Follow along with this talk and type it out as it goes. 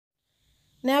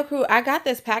Now, crew, I got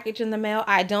this package in the mail.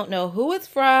 I don't know who it's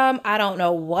from. I don't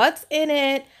know what's in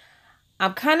it.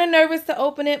 I'm kind of nervous to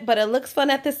open it, but it looks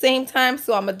fun at the same time,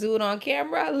 so I'm going to do it on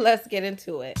camera. Let's get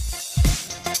into it.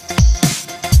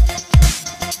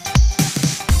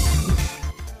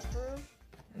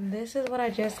 This is what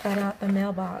I just got out the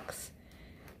mailbox.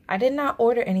 I did not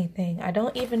order anything. I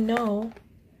don't even know.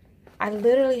 I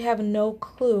literally have no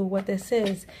clue what this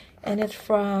is. And it's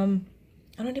from,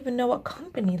 I don't even know what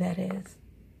company that is.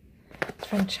 It's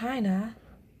from China.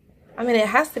 I mean, it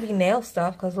has to be nail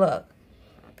stuff because look,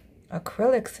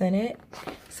 acrylics in it.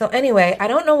 So anyway, I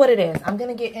don't know what it is. I'm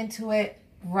going to get into it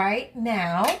right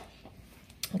now.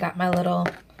 I got my little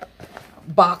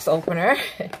box opener.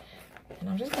 And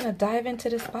I'm just going to dive into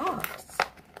this box.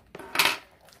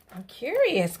 I'm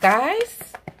curious,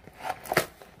 guys.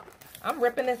 I'm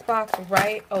ripping this box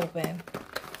right open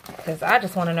because I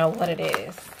just want to know what it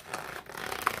is.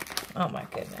 Oh my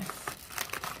goodness.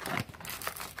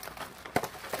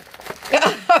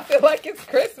 I feel like it's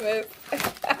Christmas.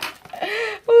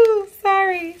 Ooh,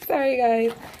 sorry. Sorry,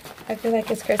 guys. I feel like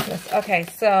it's Christmas. Okay,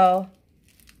 so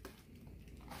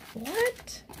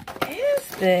what is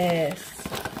this?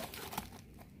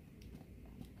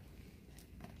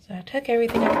 So I took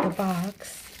everything out of the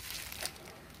box.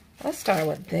 Let's start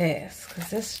with this because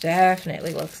this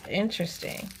definitely looks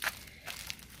interesting.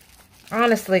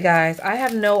 Honestly, guys, I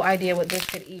have no idea what this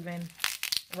could even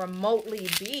remotely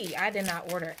be. I did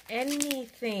not order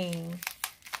anything.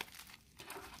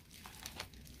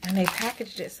 And they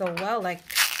packaged it so well. Like,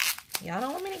 y'all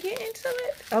don't want me to get into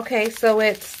it? Okay, so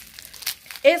it's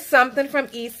something from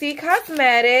EC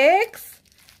Cosmetics.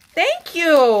 Thank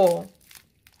you.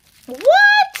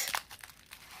 What?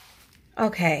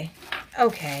 Okay.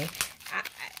 Okay.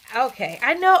 Okay.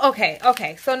 I know.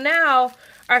 Okay. So now,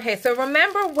 okay. So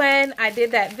remember when I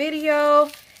did that video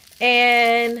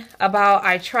and about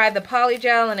I tried the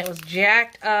Polygel and it was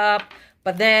jacked up,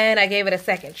 but then I gave it a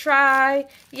second try,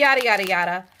 yada, yada,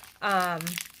 yada.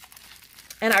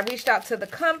 And I reached out to the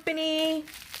company.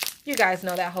 You guys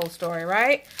know that whole story,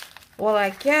 right? Well, I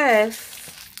guess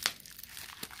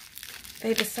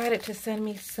they decided to send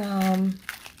me some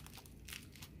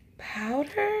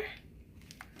powder.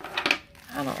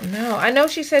 I don't know. I know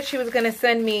she said she was going to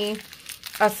send me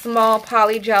a small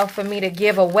polygel for me to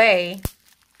give away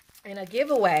in a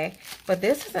giveaway, but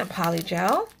this isn't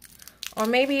polygel. Or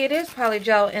maybe it is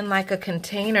polygel in like a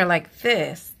container like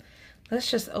this.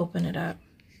 Let's just open it up.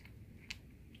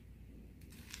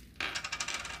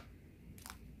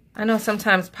 I know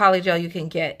sometimes polygel you can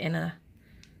get in a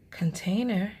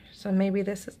container, so maybe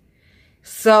this is.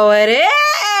 So it is!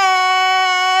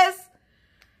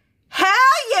 Hell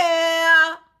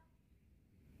yeah!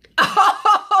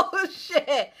 Oh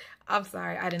shit! I'm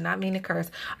sorry, I did not mean to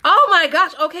curse. Oh my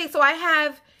gosh! Okay, so I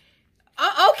have.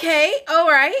 Okay, all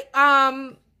right.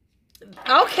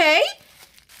 Okay.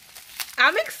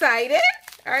 I'm excited.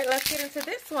 All right, let's get into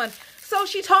this one. So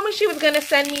she told me she was gonna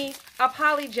send me a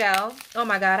polygel. Oh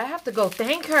my god, I have to go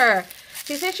thank her.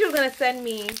 She said she was gonna send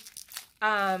me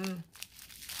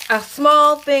a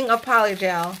small thing of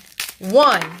polygel,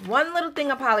 one little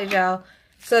thing of polygel,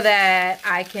 so that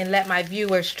I can let my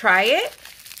viewers try it.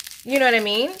 You know what I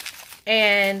mean?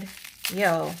 And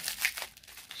yo,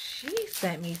 she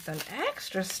sent me some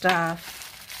extra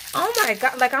stuff. Oh my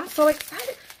god, like I'm so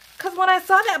excited. Because when I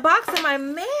saw that box in my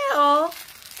mail,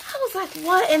 I was like,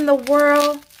 what in the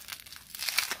world?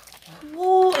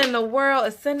 Who in the world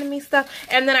is sending me stuff?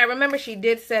 And then I remember she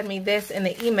did send me this in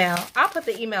the email. I'll put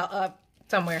the email up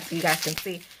somewhere so you guys can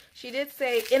see. She did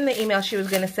say in the email she was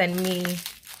going to send me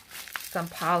some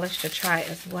polish to try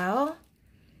as well.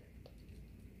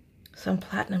 Some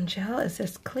platinum gel. Is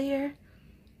this clear?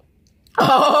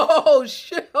 Oh,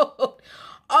 shoot.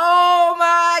 Oh,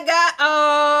 my God.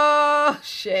 Oh,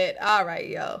 shit. All right,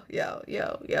 yo.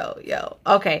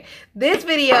 Okay, this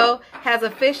video has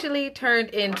officially turned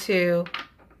into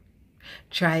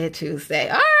Try It Tuesday.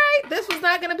 All right, this was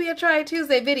not going to be a Try It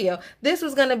Tuesday video. This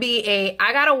was going to be a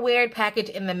I got a weird package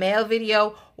in the mail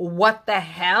video. What the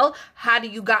hell? How do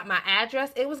you got my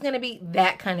address? It was going to be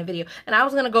that kind of video. And I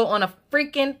was going to go on a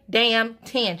freaking damn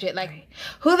tangent. Like,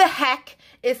 who the heck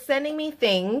is sending me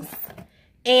things?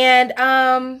 And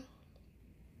I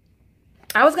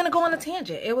was going to go on a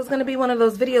tangent. It was going to be one of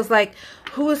those videos like,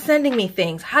 who is sending me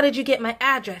things? How did you get my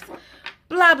address?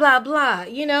 Blah, blah, blah.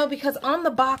 You know, because on the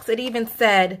box it even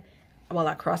said, well,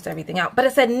 I crossed everything out, but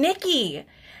it said Nikki.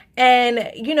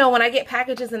 And, you know, when I get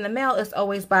packages in the mail, it's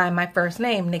always by my first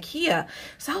name, Nikia.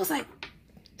 So I was like,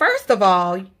 first of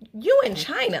all, you in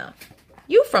China.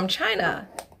 You from China.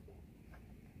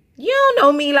 You don't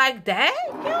know me like that.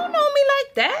 You don't know me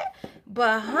like that.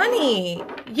 But honey,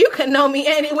 you can know me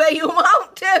any way you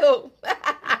want to.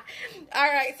 All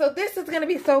right, so this is gonna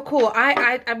be so cool.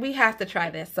 We have to try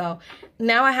this. So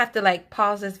now I have to like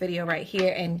pause this video right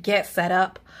here and get set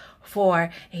up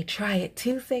for a Try It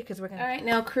Tuesday, because we're gonna. All right,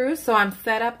 now crew, so I'm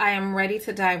set up. I am ready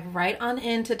to dive right on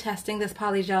into testing this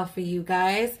polygel for you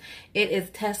guys. It is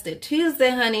Tested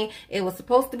Tuesday, honey. It was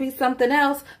supposed to be something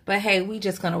else, but hey, we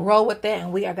just gonna roll with it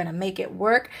and we are gonna make it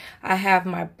work. I have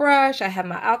my brush, I have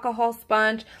my alcohol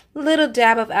sponge, little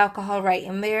dab of alcohol right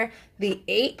in there, the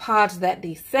 8 pods that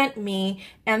they sent me,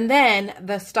 and then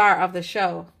the star of the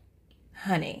show,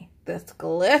 honey, this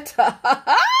glitter.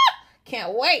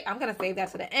 Can't wait. I'm going to save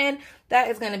that to the end. That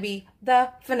is going to be the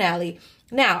finale.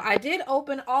 Now, I did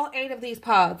open all 8 of these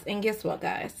pods, and guess what,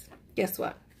 guys? Guess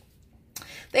what?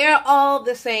 They are all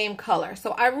the same color.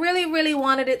 So I really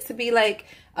wanted it to be like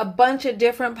a bunch of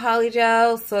different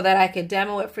polygels so that I could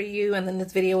demo it for you, and then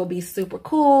this video will be super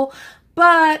cool.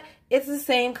 But it's the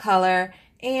same color,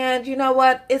 and you know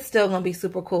what? It's still going to be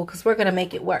super cool because we're going to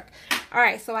make it work. All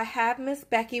right, so I have Miss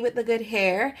Becky with the good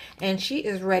hair, and she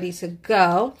is ready to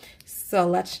go. So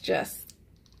let's just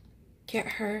get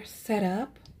her set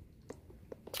up.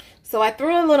 So I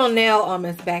threw a little nail on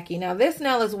Miss Becky. Now this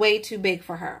nail is way too big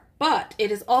for her, but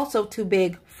it is also too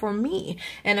big for me.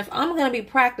 And if I'm going to be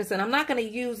practicing, I'm not going to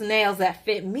use nails that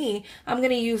fit me. I'm going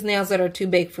to use nails that are too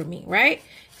big for me, right?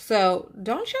 So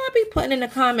don't y'all be putting in the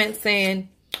comments saying,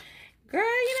 girl,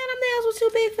 you know them nails were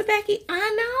too big for Becky. I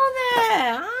know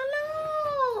that. I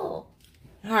know.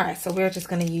 All right, so we're just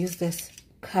going to use this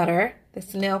cutter,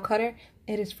 this nail cutter.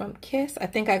 It is from Kiss. I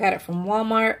think I got it from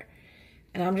Walmart.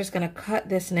 And I'm just going to cut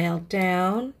this nail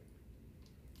down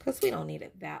because we don't need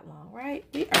it that long, right?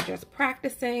 We are just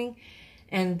practicing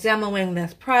and demoing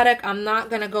this product. I'm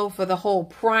not going to go for the whole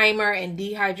primer and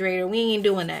dehydrator. We ain't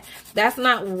doing that. That's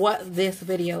not what this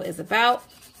video is about.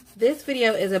 This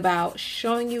video is about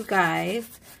showing you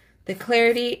guys the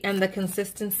clarity and the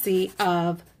consistency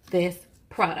of this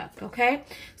product, okay?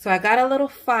 So I got a little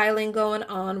filing going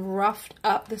on, roughed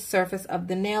up the surface of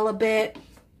the nail a bit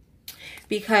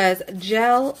because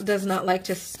gel does not like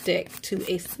to stick to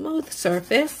a smooth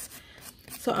surface.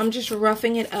 So I'm just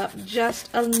roughing it up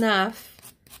just enough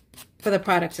for the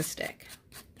product to stick,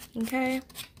 okay?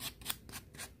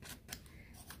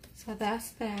 So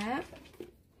that's that.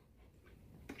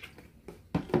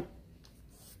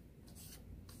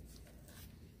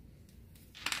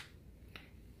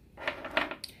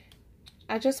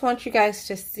 I just want you guys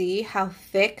to see how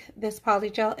thick this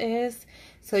polygel is.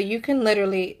 So you can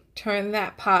literally turn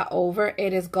that pot over.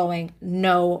 It is going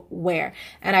nowhere.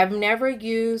 And I've never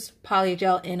used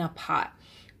polygel in a pot.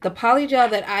 The polygel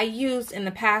that I used in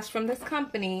the past from this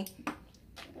company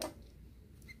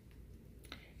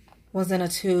was in a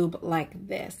tube like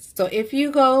this. So if you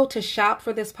go to shop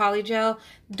for this polygel,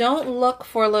 don't look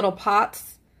for little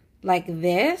pots like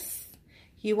this.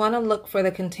 You want to look for the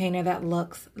container that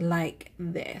looks like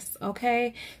this,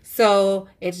 okay? So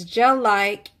it's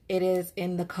gel-like. It is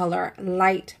in the color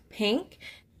light pink.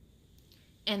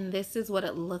 And this is what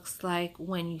it looks like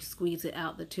when you squeeze it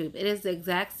out the tube. It is the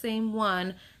exact same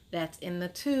one that's in the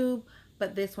tube,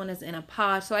 but this one is in a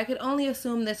pod. So I could only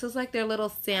assume this is like their little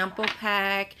sample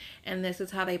pack, and this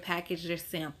is how they package their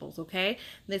samples, okay?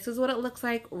 This is what it looks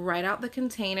like right out the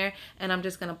container, and I'm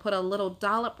just gonna put a little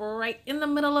dollop right in the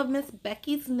middle of Miss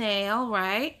Becky's nail,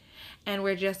 right? And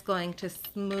we're just going to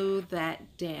smooth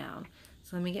that down.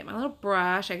 So let me get my little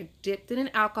brush. I dipped it in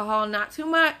alcohol, not too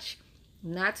much.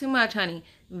 Not too much, honey.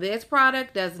 This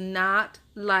product does not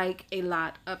like a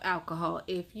lot of alcohol.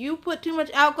 If you put too much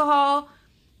alcohol,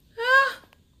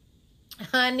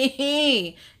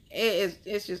 honey,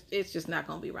 it's just not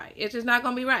gonna be right. It's just not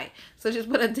gonna be right. So just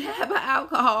put a dab of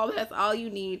alcohol. That's all you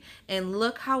need. And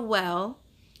look how well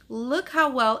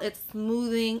it's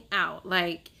smoothing out.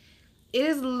 Like, it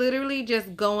is literally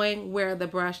just going where the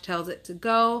brush tells it to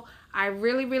go. I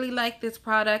really like this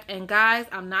product. And guys,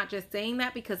 I'm not just saying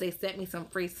that because they sent me some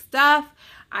free stuff.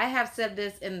 I have said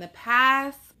this in the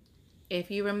past. If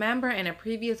you remember in a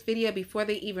previous video before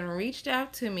they even reached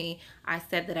out to me, I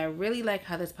said that I really like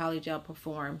how this polygel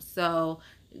performs. So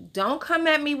don't come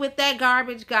at me with that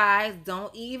garbage, guys.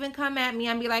 Don't even come at me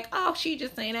and be like, oh, she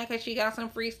just saying that because she got some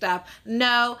free stuff.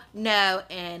 No, no,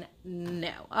 and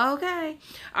no. Okay.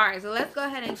 All right, so let's go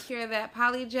ahead and cure that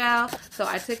polygel. So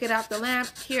I took it out the lamp,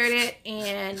 cured it,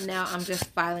 and now I'm just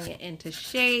filing it into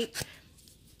shape.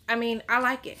 I mean, I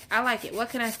like it. I like it. What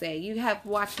can I say? You have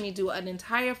watched me do an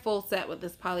entire full set with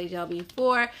this polygel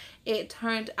before. It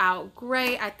turned out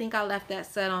great. I think I left that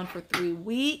set on for 3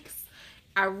 weeks.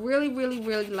 I really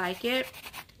like it.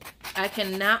 I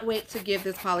cannot wait to give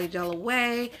this Polygel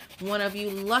away. One of you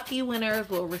lucky winners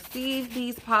will receive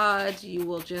these pods. You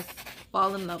will just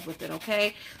fall in love with it,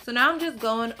 okay? So now I'm just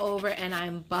going over and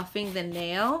I'm buffing the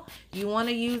nail. You want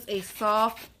to use a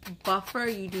soft buffer.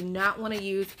 You do not want to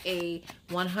use a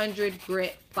 100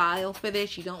 grit file for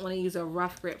this. You don't want to use a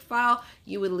rough grit file.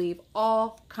 You would leave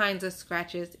all kinds of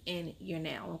scratches in your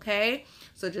nail, okay?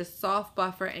 So just soft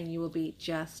buffer and you will be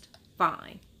just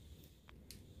fine.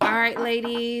 All right,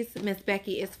 ladies, Miss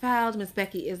Becky is filed. Miss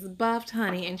Becky is buffed,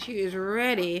 honey, and she is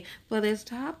ready for this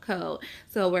top coat.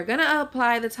 So we're going to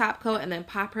apply the top coat and then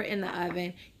pop her in the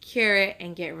oven, cure it,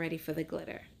 and get ready for the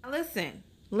glitter. Now listen,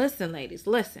 ladies,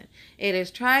 listen. It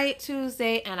is Try It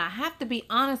Tuesday, and I have to be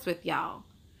honest with y'all.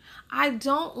 I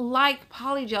don't like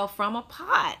Polygel from a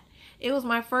pot. It was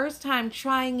my first time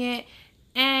trying it,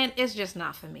 and it's just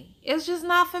not for me. It's just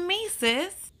not for me,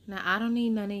 sis. Now, I don't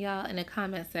need none of y'all in the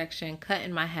comment section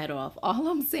cutting my head off. All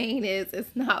I'm saying is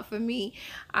it's not for me.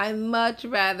 I much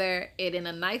rather it in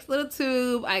a nice little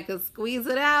tube. I could squeeze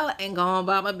it out and go on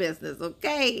about my business,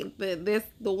 okay? But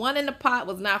the one in the pot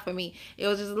was not for me. It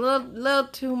was just a little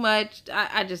too much.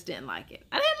 I just didn't like it.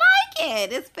 I didn't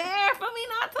like it. It's fair for me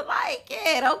not to like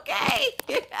it,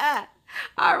 okay? Yeah.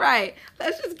 All right,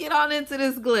 let's just get on into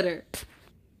this glitter.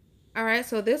 All right,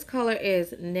 so this color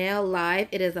is Nail Live.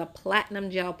 It is a platinum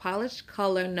gel polish,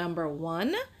 color number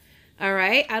 1. All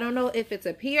right, I don't know if it's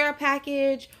a PR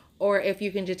package or if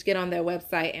you can just get on their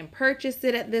website and purchase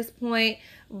it at this point.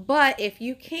 But if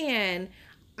you can,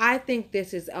 I think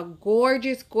this is a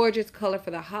gorgeous, gorgeous color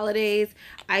for the holidays.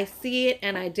 I see it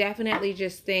and I definitely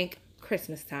just think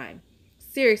Christmas time.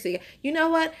 Seriously, you know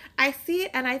what? I see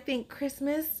it and I think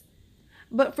Christmas,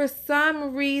 but for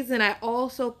some reason, I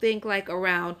also think like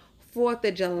around 4th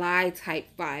of July type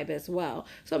vibe as well.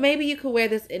 So maybe you could wear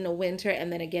this in the winter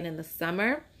and then again in the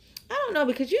summer. I don't know,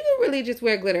 because you can really just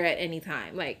wear glitter at any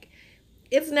time. Like,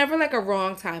 it's never like a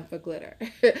wrong time for glitter.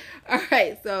 All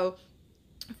right, so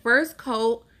first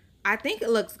coat, I think it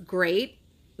looks great.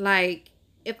 Like,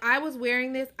 if I was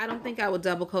wearing this, I don't think I would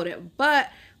double coat it. But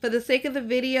for the sake of the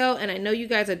video, and I know you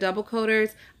guys are double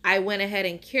coaters, I went ahead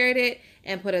and cured it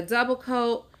and put a double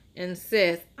coat. And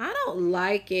sis, I don't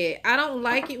like it. I don't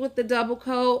like it with the double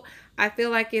coat. I feel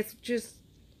like it's just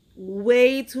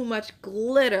way too much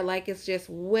glitter. Like it's just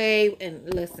way,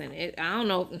 and listen, I don't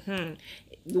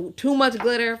know, too much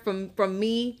glitter from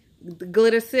me, the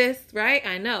glitter sis, right?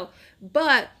 I know.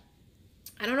 But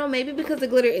I don't know, maybe because the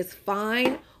glitter is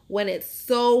fine, when it's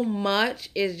so much,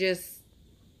 it just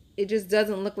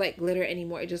doesn't look like glitter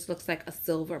anymore. It just looks like a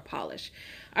silver polish.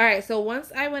 All right, so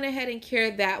once I went ahead and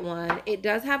cured that one, it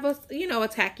does have a, you know, a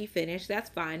tacky finish. That's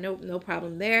fine. No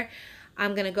problem there.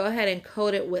 I'm going to go ahead and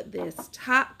coat it with this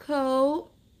top coat.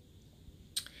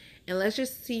 And let's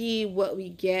just see what we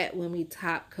get when we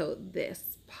top coat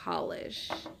this polish.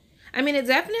 I mean, it's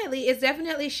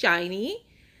definitely shiny.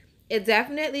 It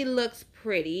definitely looks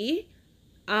pretty.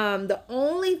 The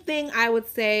only thing I would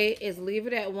say is leave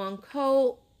it at 1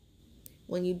 coat.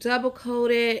 When you double coat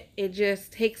it, it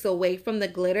just takes away from the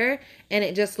glitter and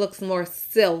it just looks more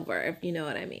silver, if you know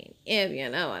what I mean. If you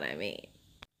know what I mean.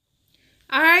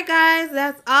 All right, guys,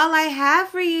 that's all I have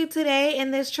for you today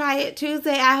in this Try It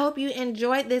Tuesday. I hope you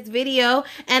enjoyed this video,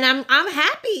 and I'm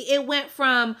happy it went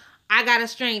from I got a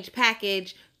strange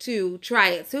package to Try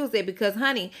It Tuesday, because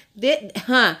honey,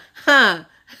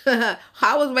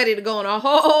 I was ready to go in a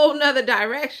whole nother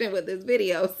direction with this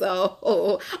video.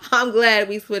 So I'm glad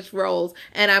we switched roles,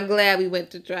 and I'm glad we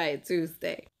went to Try It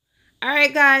Tuesday. All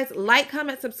right, guys, like,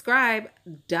 comment, subscribe.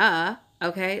 Duh.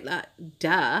 Okay,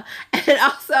 duh. And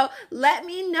also let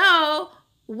me know,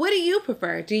 what do you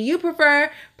prefer? Do you prefer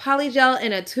Polygel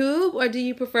in a tube, or do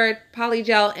you prefer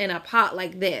Polygel in a pot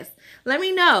like this? Let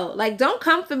me know. Like, don't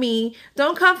come for me.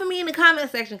 Don't come for me in the comment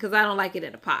section because I don't like it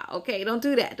in a pot. Okay, don't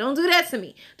do that. Don't do that to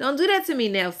me. Don't do that to me,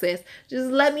 nail sis.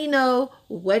 Just let me know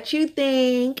what you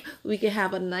think. We can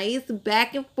have a nice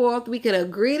back and forth. We could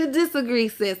agree to disagree,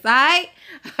 sis. All right?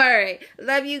 All right.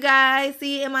 Love you guys.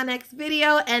 See you in my next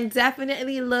video, and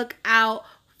definitely look out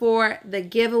for the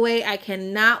giveaway. I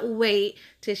cannot wait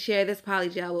to share this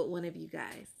Polygel with one of you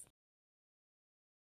guys.